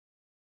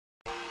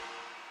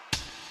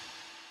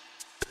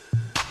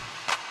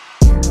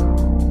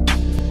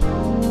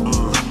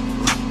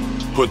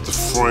put the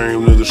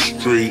frame to the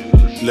street,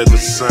 let the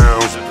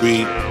sounds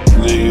beat.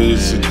 Nigga,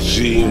 it's a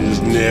G in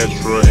his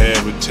natural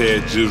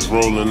habitat, just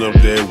rolling up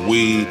that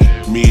weed.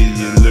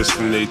 Media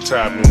listen, they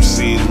top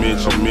MCs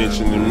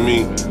mentioning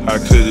me. How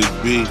could it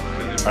be?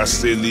 I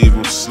still leave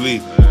them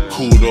sleep.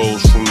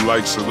 Kudos from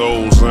likes of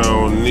those I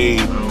don't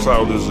need.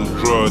 Clout is a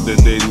drug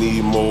that they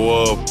need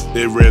more of.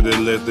 They rather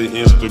let the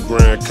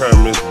Instagram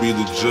comments be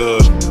the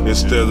judge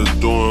instead of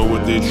doing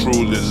what they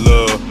truly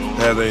love.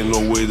 That ain't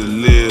no way to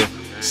live.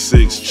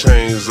 6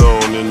 chains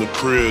on in the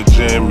crib,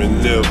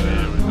 jamming nip.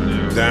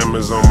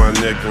 Diamonds on my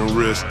neck and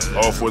wrist,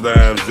 off what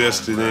I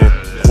invested in.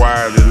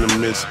 Quiet in the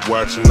midst,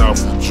 watching out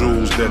for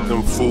jewels that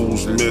them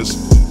fools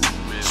miss.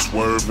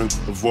 Swerving,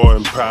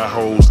 avoiding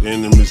potholes,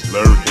 enemies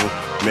lurking.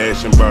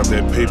 Mashing about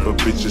that paper,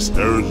 bitches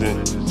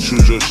urgent.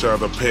 Shoot your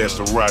shot or pass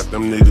the rock,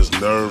 them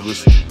niggas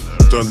nervous.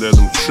 Don't let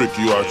them trick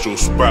you out your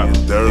spot,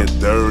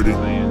 dirty.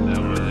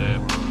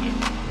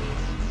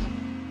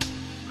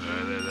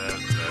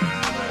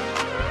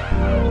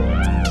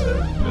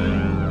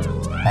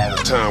 All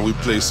the time we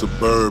play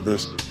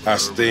Suburbans. I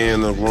stay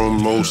in the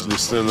room mostly,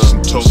 send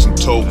some toast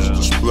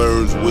to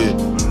splurge with.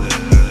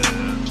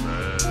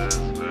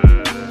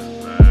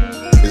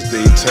 It's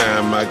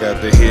daytime, I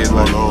got the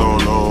headlight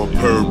on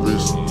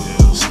purpose.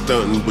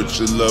 Stunting, but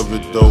you love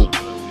it though.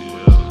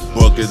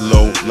 Bucket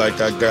low, like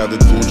I got a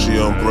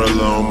Gucci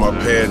umbrella on my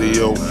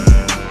patio.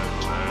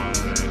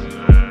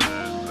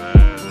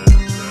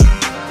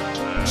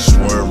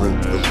 Swerving,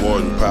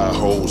 avoiding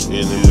potholes,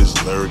 enemies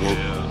lurking.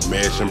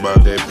 Mashing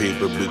about that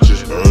paper,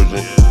 bitches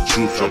urgent.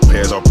 Truth, I'll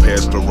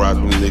pass the rock,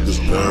 them niggas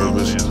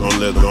nervous. Don't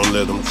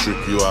let them trick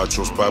you out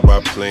your spot by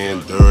playing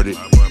dirty.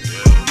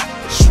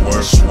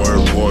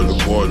 Swerve,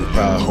 avoiding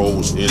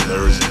potholes,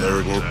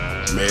 lurking.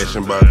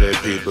 Mashing about that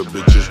paper,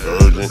 bitches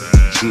urgent.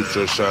 Shoot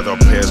your shot, I'll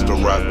pass the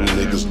rock, them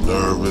niggas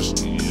nervous.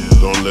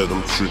 Don't let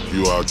them trick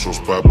you out your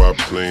spot by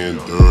playing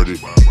dirty.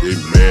 They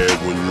mad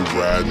when you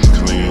riding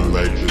clean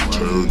like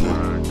detergent.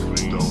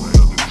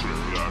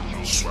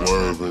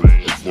 Swerving,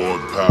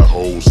 avoid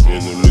potholes,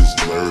 enemies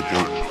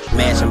lurking.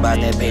 Mashing about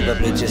that paper,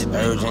 bitches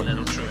urgent. Let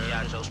them trick you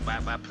out your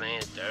spot by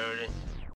playing dirty.